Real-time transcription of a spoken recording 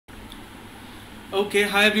Okay,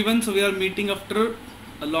 hi everyone. So we are meeting after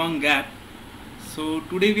a long gap. So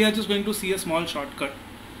today we are just going to see a small shortcut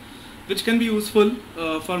which can be useful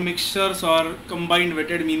for mixtures or combined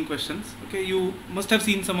weighted mean questions. Okay, you must have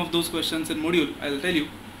seen some of those questions in module. I'll tell you.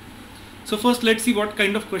 So first let's see what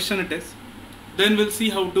kind of question it is. Then we'll see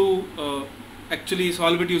how to actually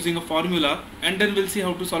solve it using a formula, and then we'll see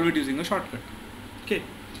how to solve it using a shortcut. Okay.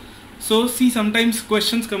 So see, sometimes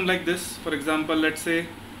questions come like this. For example, let's say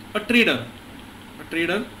a trader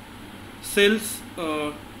sells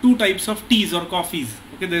two types of teas or coffees.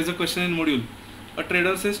 Okay, there is a question in module. A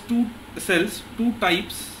trader sells two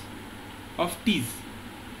types of teas.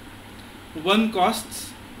 One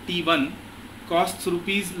costs T1 costs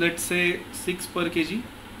rupees, let's say 6 per kg,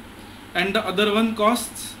 and the other one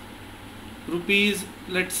costs rupees,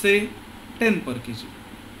 let's say 10 per kg.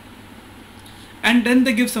 And then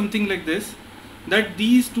they give something like this, that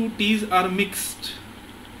these two teas are mixed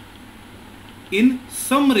in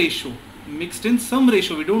some ratio.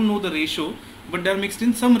 We don't know the ratio, but they are mixed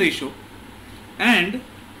in some ratio, and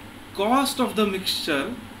cost of the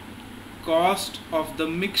mixture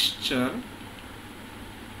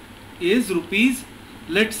is rupees,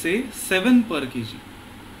 let's say 7 per kg.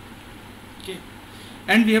 Okay,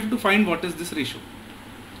 and we have to find what is this ratio.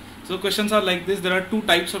 So questions are like this. There are two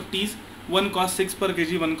types of teas. One costs 6 per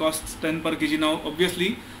kg, one costs 10 per kg. Now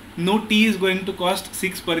obviously no tea is going to cost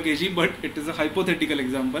 6 per kg, but it is a hypothetical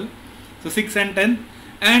example. So 6 and 10,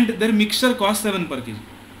 and their mixture costs 7 per kg.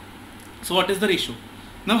 So what is the ratio?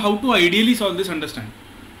 Now how to ideally solve this, understand.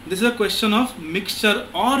 This is a question of mixture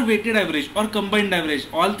or weighted average or combined average.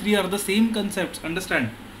 All three are the same concepts,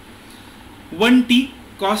 understand. One tea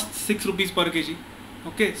costs 6 rupees per kg.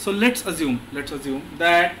 Okay, so let's assume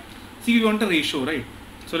that, see, we want a ratio, right?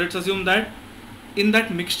 So let's assume that in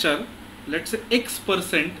that mixture, let's say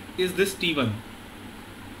X% is this T1.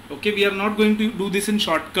 Okay, we are not going to do this in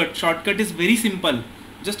shortcut. Shortcut is very simple.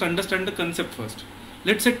 Just understand the concept first.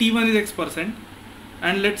 Let's say T1 is X%,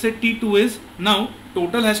 and let's say T2 is, now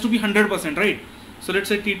total has to be 100%, right? So let's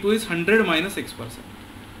say T2 is 100 minus X%.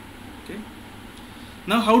 Okay.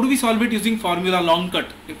 Now how do we solve it using formula long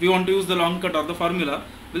cut? If we want to use the long cut or the formula,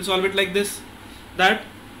 we'll solve it like this. That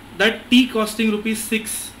T costing rupees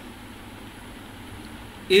 6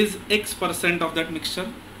 is X% of that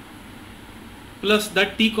mixture, plus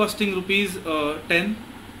that T costing rupees 10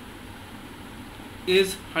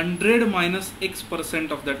 is 100 minus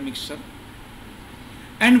X% of that mixture,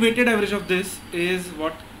 and weighted average of this is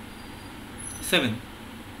what? 7.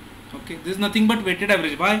 Okay, this is nothing but weighted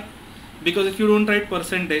average. Why? Because if you don't write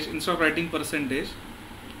percentage, instead of writing percentage,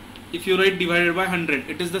 if you write divided by 100,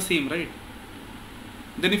 it is the same, right?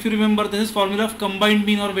 Then if you remember, this is formula of combined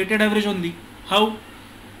mean or weighted average only. How?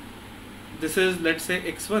 This is, let's say,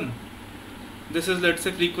 X1. This is, let's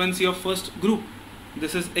say, frequency of first group.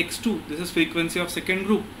 This is X2. This is frequency of second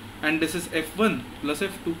group. And this is F1 plus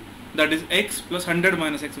F2. That is X plus 100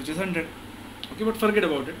 minus X, which is 100. Okay, but forget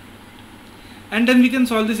about it. And then we can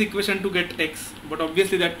solve this equation to get X. But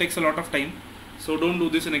obviously that takes a lot of time. So don't do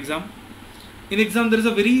this in exam. In exam, there is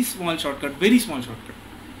a very small shortcut.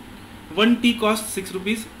 One tea costs 6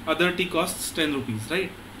 rupees, other tea costs 10 rupees,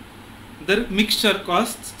 right? Their mixture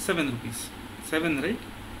costs 7 rupees. 7, right?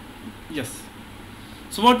 Yes.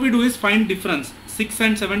 So what we do is find difference. 6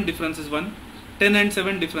 and 7 difference is 1. 10 and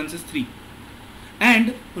 7 difference is 3.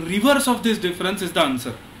 And reverse of this difference is the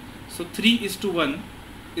answer. So 3:1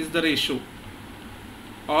 is the ratio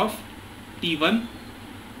of T1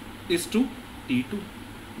 is to T2.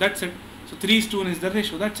 That's it. So 3:1 is the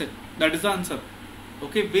ratio. That's it. That is the answer.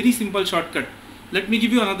 Okay, very simple shortcut. Let me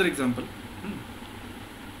give you another example.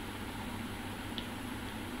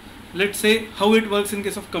 Let's say how it works in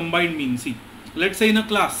case of combined mean. See, let's say in a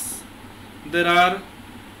class there are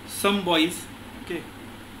some boys, okay,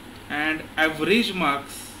 and average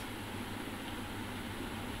marks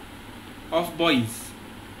of boys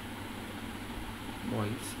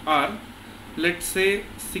are, let's say,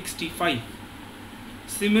 65.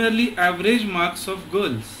 Similarly, average marks of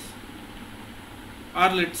girls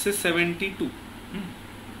are, let's say, 72.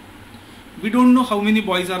 We don't know how many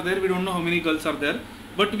boys are there, we don't know how many girls are there,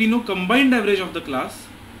 but we know combined average of the class.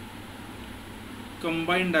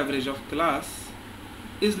 Combined average of class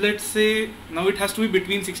is, let's say, now it has to be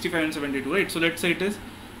between 65 and 72, right? So let's say it is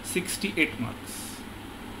 68 marks.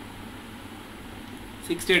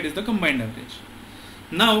 68 is the combined average.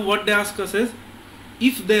 Now what they ask us is,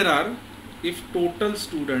 if total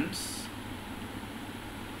students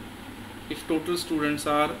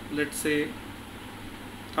are, let's say,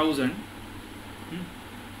 1000,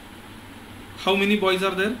 how many boys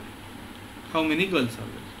are there? How many girls are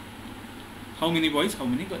there? how many boys, how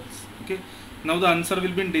many girls. Okay, now the answer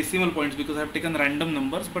will be in decimal points because I have taken random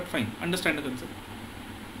numbers, but fine, understand the concept.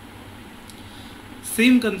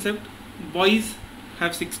 Same concept, boys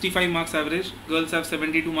have 65 marks average, girls have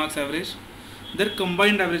 72 marks average, their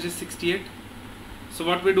combined average is 68. So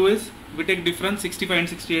what we do is, we take difference, 65 and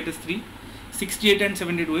 68 is 3, 68 and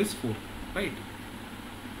 72 is 4, right?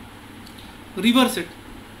 Reverse it,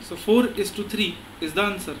 so 4:3 is the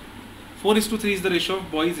answer. 4:3 is the ratio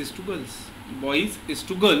of boys is to girls. Boys is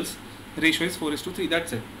to girls, ratio is 4:3,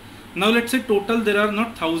 that's it. Now let's say total there are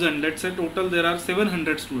not 1000, let's say total there are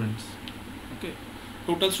 700 students. Okay,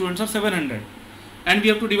 total students are 700 and we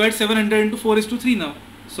have to divide 700 into 4:3 now.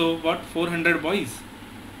 So what, 400 boys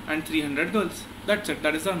and 300 girls, that's it,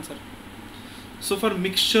 that is the answer. So for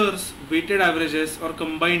mixtures, weighted averages or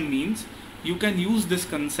combined means, you can use this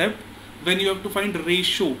concept when you have to find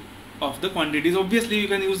ratio of the quantities. Obviously you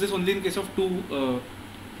can use this only in case of two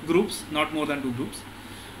groups, not more than two groups,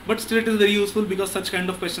 but still it is very useful because such kind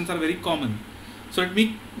of questions are very common. So let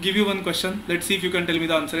me give you one question, let's see if you can tell me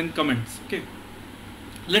the answer in comments. Okay,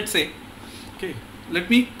 let's say, okay, let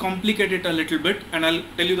me complicate it a little bit and I'll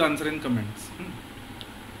tell you the answer in comments.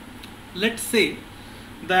 Let's say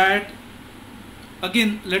that,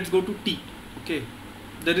 again let's go to T. Okay,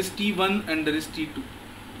 there is T1 and there is T2.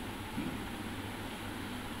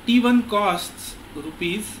 T1 costs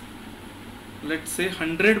rupees, let's say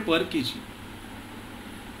 100 per kg.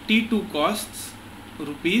 T2 costs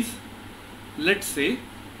rupees, let's say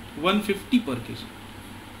 150 per kg.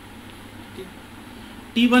 Okay.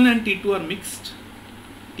 T1 and T2 are mixed.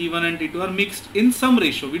 T1 and T2 are mixed in some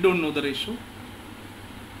ratio. We don't know the ratio.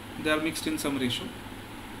 They are mixed in some ratio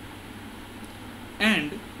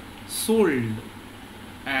and sold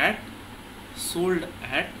at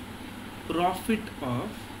profit of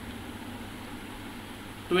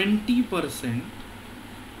 20%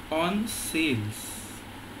 on sales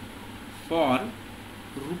for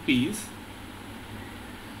rupees,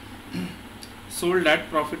 sold at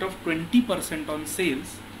profit of 20% on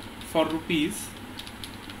sales for rupees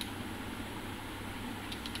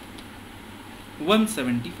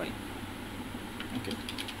 175. Okay.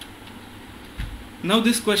 Now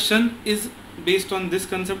this question is based on this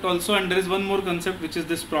concept also, and there is one more concept which is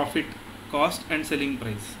this profit, cost and selling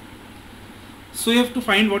price. So you have to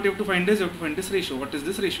find, what you have to find is, you have to find this ratio. What is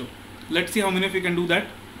this ratio? Let's see how many of you can do that.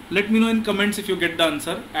 Let me know in comments if you get the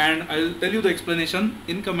answer and I'll tell you the explanation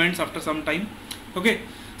in comments after some time. Okay,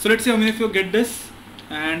 so let's see how many of you get this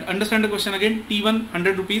and understand the question again. T1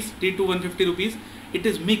 100 rupees, T2 150 rupees. It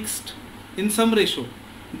is mixed in some ratio.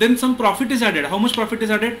 Then some profit is added. How much profit is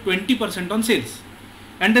added? 20% on sales.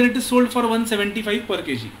 And then it is sold for 175 per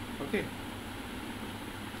kg. Okay.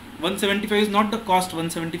 175 is not the cost,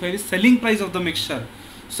 175 is selling price of the mixture.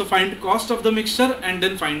 So find cost of the mixture and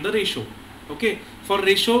then find the ratio. Okay. For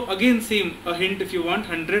ratio, again same, a hint if you want,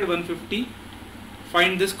 100, 150,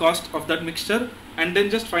 find this cost of that mixture and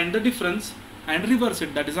then just find the difference and reverse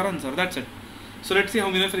it. That is our answer. That's it. So let's see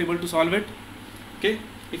how many of you are able to solve it. Okay.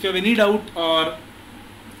 If you have any doubt or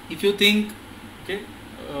if you think, okay,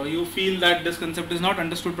 you feel that this concept is not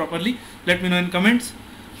understood properly, let me know in comments.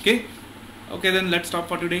 Okay. Okay, then let's stop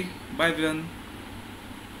for today. Bye everyone.